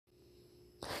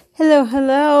Hello,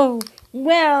 hello.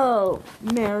 Well,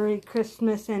 Merry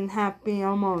Christmas and Happy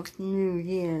almost New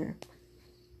Year.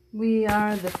 We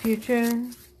are the future.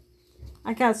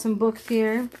 I got some books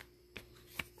here.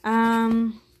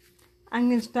 I'm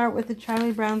going to start with the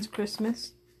Charlie Brown's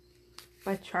Christmas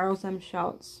by Charles M.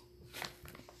 Schulz.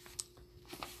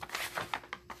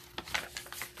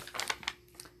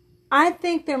 I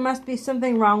think there must be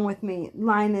something wrong with me,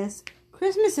 Linus.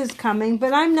 Christmas is coming,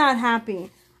 but I'm not happy.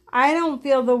 I don't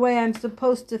feel the way I'm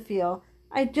supposed to feel.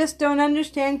 I just don't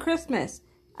understand Christmas.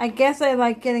 I guess I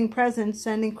like getting presents,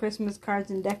 sending Christmas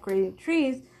cards, and decorating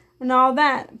trees, and all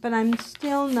that, but I'm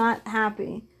still not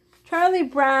happy. Charlie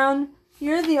Brown,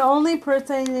 you're the only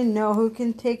person I know who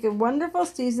can take a wonderful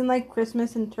season like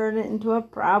Christmas and turn it into a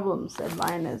problem, said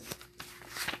Linus.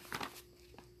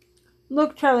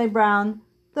 Look, Charlie Brown,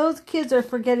 those kids are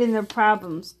forgetting their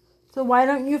problems, so why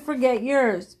don't you forget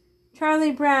yours?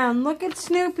 Charlie Brown, look at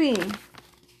Snoopy.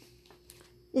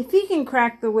 If he can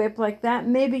crack the whip like that,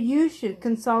 maybe you should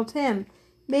consult him.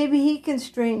 Maybe he can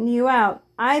straighten you out.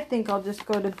 I think I'll just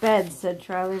go to bed, said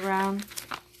Charlie Brown.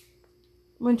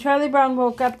 When Charlie Brown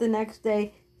woke up the next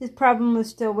day, his problem was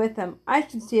still with him. I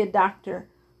should see a doctor.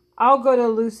 I'll go to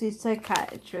Lucy's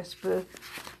psychiatrist booth.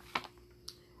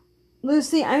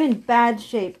 Lucy, I'm in bad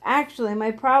shape. Actually, my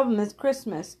problem is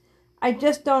Christmas. I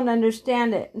just don't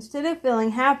understand it. Instead of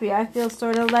feeling happy, I feel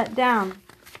sort of let down.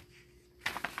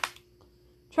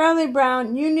 Charlie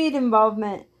Brown, you need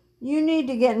involvement. You need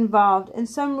to get involved in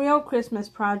some real Christmas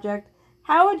project.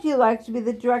 How would you like to be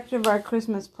the director of our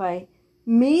Christmas play?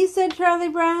 Me, said Charlie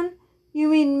Brown. You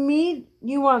mean me?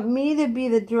 You want me to be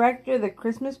the director of the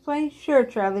Christmas play? Sure,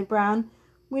 Charlie Brown.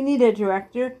 We need a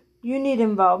director. You need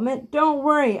involvement. Don't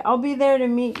worry. I'll be there to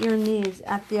meet your needs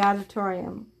at the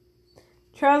auditorium.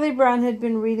 Charlie Brown had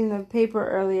been reading the paper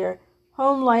earlier.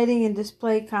 Home lighting and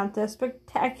display contest,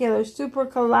 spectacular, super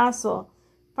colossal.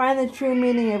 Find the true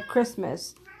meaning of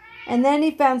Christmas. And then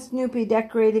he found Snoopy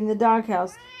decorating the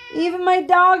doghouse. Even my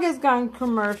dog has gone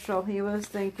commercial, he was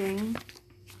thinking.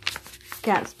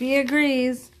 Gatsby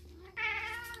agrees.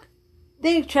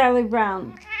 Think, Charlie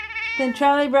Brown. Then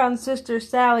Charlie Brown's sister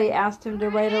Sally asked him to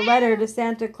write a letter to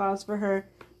Santa Claus for her.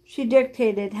 She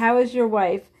dictated, "How is your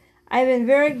wife? I've been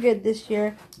very good this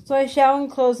year, so I shall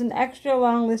enclose an extra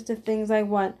long list of things I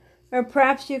want. Or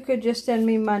perhaps you could just send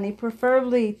me money,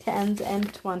 preferably 10s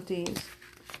and 20s.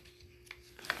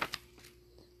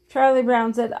 Charlie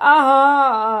Brown said,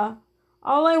 "Ah,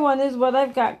 all I want is what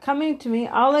I've got coming to me.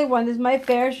 All I want is my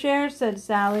fair share," said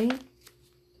Sally.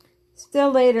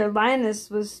 Still later, Linus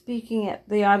was speaking at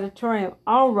the auditorium.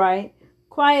 "All right,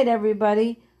 quiet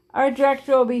everybody. Our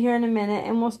director will be here in a minute,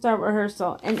 and we'll start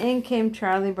rehearsal." And in came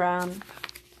Charlie Brown.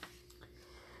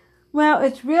 "Well,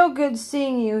 it's real good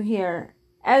seeing you here.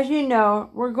 As you know,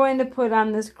 we're going to put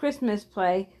on this Christmas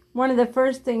play. One of the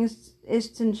first things is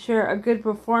to ensure a good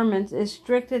performance is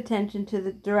strict attention to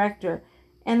the director,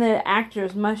 and the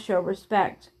actors must show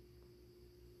respect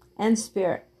and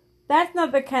spirit." "That's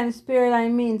not the kind of spirit I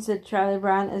mean," said Charlie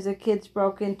Brown as the kids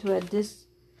broke into a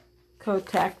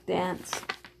discotheque dance.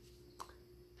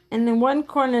 And in one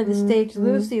corner of the stage,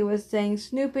 Lucy was saying,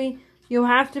 "Snoopy, you'll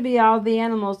have to be all the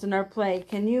animals in our play.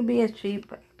 Can you be a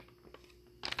sheep?"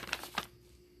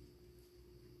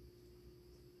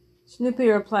 Snoopy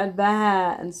replied,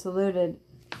 "Bah," and saluted,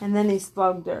 and then he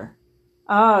slugged her.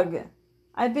 "Ugh,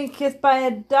 I've been kissed by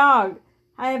a dog.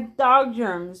 I have dog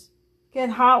germs.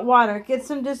 Get hot water. Get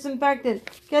some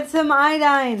disinfectant. Get some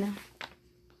iodine."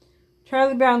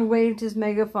 Charlie Brown waved his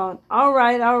megaphone. All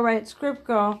right, script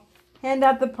girl. Hand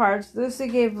out the parts." Lucy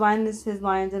gave Linus his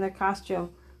lines in a costume.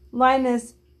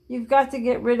 "Linus, you've got to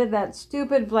get rid of that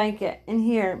stupid blanket. And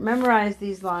here, memorize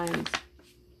these lines."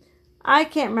 "I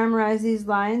can't memorize these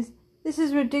lines. This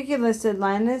is ridiculous," said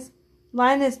Linus.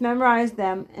 "Linus, memorize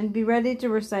them and be ready to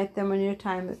recite them when your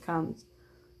time comes."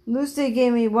 "Lucy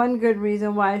gave me one good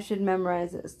reason why I should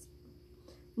memorize this."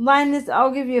 "Linus, I'll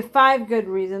give you 5 good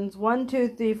reasons. 1, 2,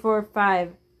 3, 4,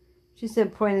 5, she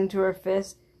said, pointing to her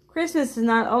fist. "Christmas is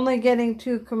not only getting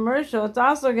too commercial, it's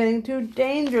also getting too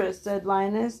dangerous," said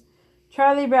Linus.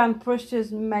 Charlie Brown pushed his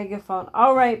megaphone.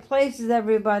 "All right, places,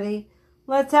 everybody.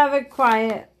 Let's have it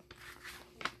quiet."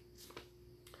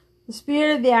 The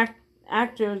spirit of the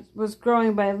actors was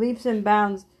growing by leaps and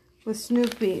bounds, with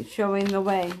Snoopy showing the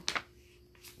way.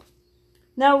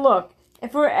 "Now look,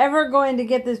 if we're ever going to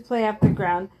get this play off the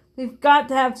ground, we've got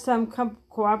to have some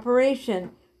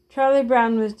cooperation." Charlie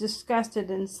Brown was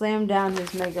disgusted and slammed down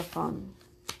his megaphone.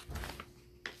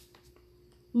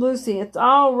 "Lucy, it's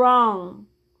all wrong."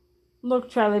 "Look,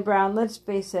 Charlie Brown, let's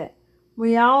face it.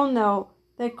 We all know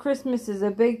that Christmas is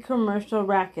a big commercial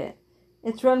racket.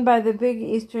 It's run by the big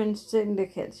Eastern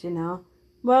syndicates, you know.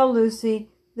 Well, Lucy,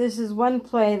 this is one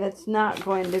play that's not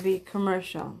going to be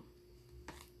commercial.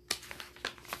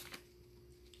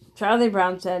 Charlie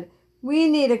Brown said, "We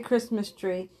need a Christmas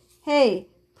tree." "Hey,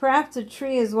 perhaps a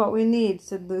tree is what we need,"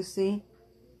 said Lucy.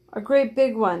 "A great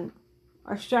big one.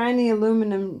 A shiny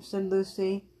aluminum," said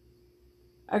Lucy.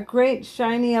 "A great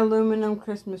shiny aluminum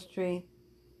Christmas tree."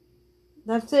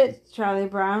 "That's it, Charlie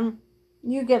Brown.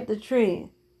 You get the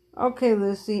tree." "Okay,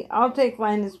 Lucy, I'll take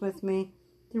Linus with me.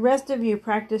 The rest of you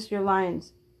practice your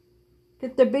lines."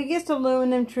 "Get the biggest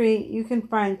aluminum tree you can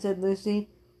find," said Lucy.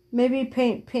 "Maybe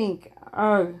paint pink.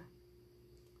 Ugh.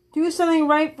 Do something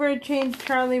right for a change,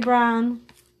 Charlie Brown."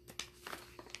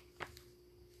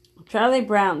 Charlie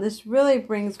Brown, this really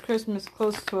brings Christmas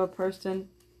close to a person.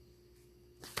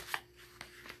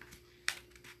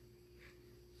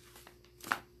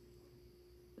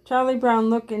 Charlie Brown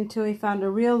looked until he found a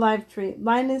real live tree.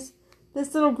 "Linus,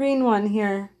 this little green one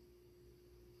here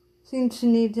seems to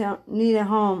need a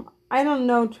home." "I don't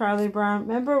know, Charlie Brown.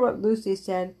 Remember what Lucy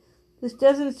said. This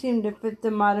doesn't seem to fit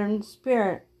the modern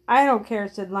spirit." "I don't care,"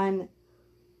 said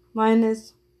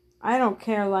Linus. "I don't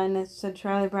care, Linus," said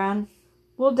Charlie Brown.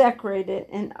 "We'll decorate it,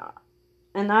 and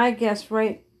I guess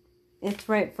it's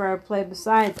right for our play.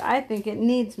 Besides, I think it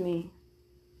needs me."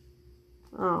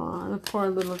 Oh, the poor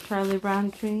little Charlie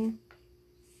Brown tree.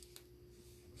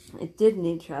 It did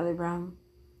need Charlie Brown.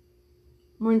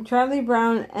 When Charlie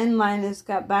Brown and Linus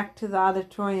got back to the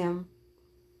auditorium,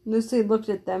 Lucy looked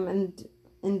at them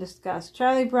in disgust.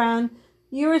 "Charlie Brown,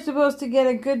 you were supposed to get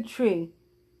a good tree.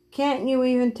 Can't you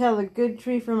even tell a good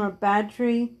tree from a bad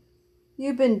tree?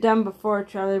 You've been done before,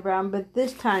 Charlie Brown, but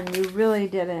this time you really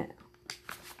did it."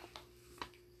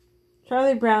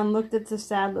 Charlie Brown looked at the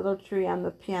sad little tree on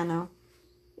the piano.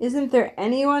 "Isn't there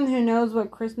anyone who knows what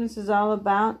Christmas is all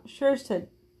about?" "Sure," said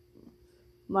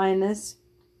Linus.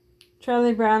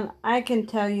 "Charlie Brown, I can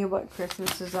tell you what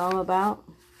Christmas is all about."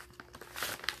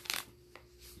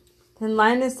 Then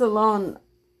Linus alone,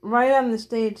 right on the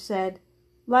stage, said,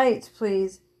 "Lights,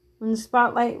 please." When the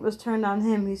spotlight was turned on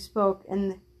him, he spoke,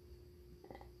 and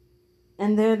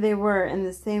there they were in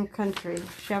the same country,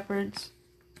 shepherds.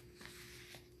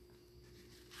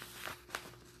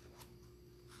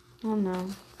 Oh no.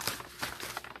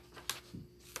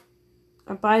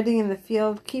 Abiding in the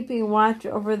field, keeping watch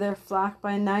over their flock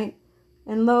by night.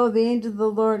 And lo, the angel of the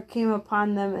Lord came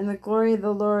upon them, and the glory of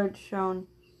the Lord shone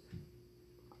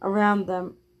around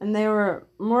them. And they were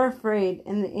more afraid,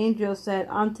 and the angel said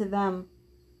unto them,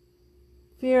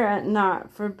 "Fear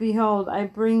not, for behold, I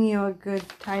bring you a good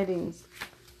tidings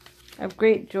of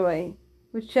great joy,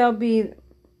 which shall be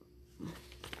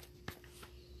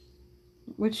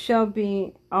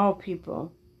all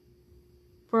people.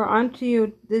 For unto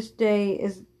you this day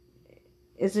is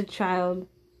a child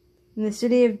in the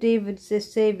city of David,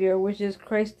 this Savior, which is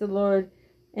Christ the Lord.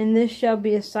 And this shall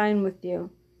be a sign with you: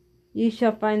 ye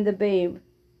shall find the babe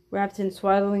wrapped in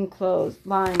swaddling clothes,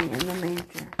 lying in the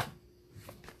manger."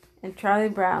 And Charlie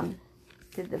Brown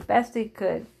did the best he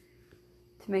could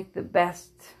to make the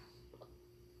best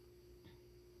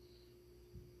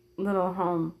little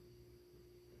home.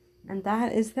 And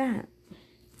that is that.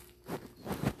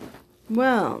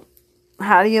 Well,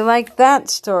 how do you like that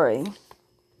story?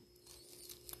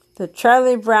 The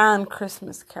Charlie Brown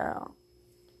Christmas Carol.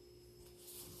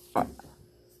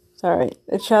 Sorry,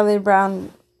 the Charlie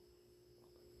Brown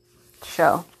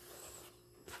show.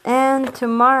 And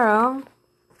tomorrow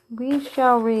we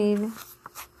shall read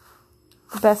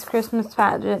The Best Christmas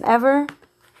Pageant Ever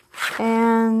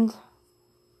and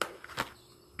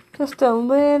just a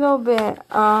little bit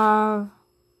of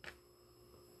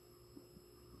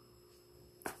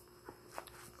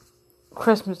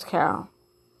Christmas Carol.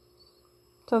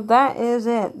 So that is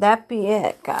it. That be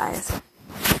it, guys.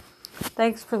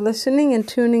 Thanks for listening and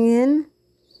tuning in.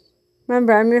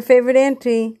 Remember, I'm your favorite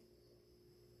auntie.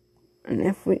 And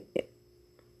if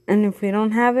we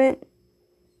don't have it,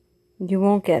 you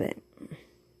won't get it.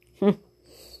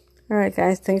 Alright,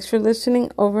 guys. Thanks for listening.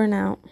 Over and out.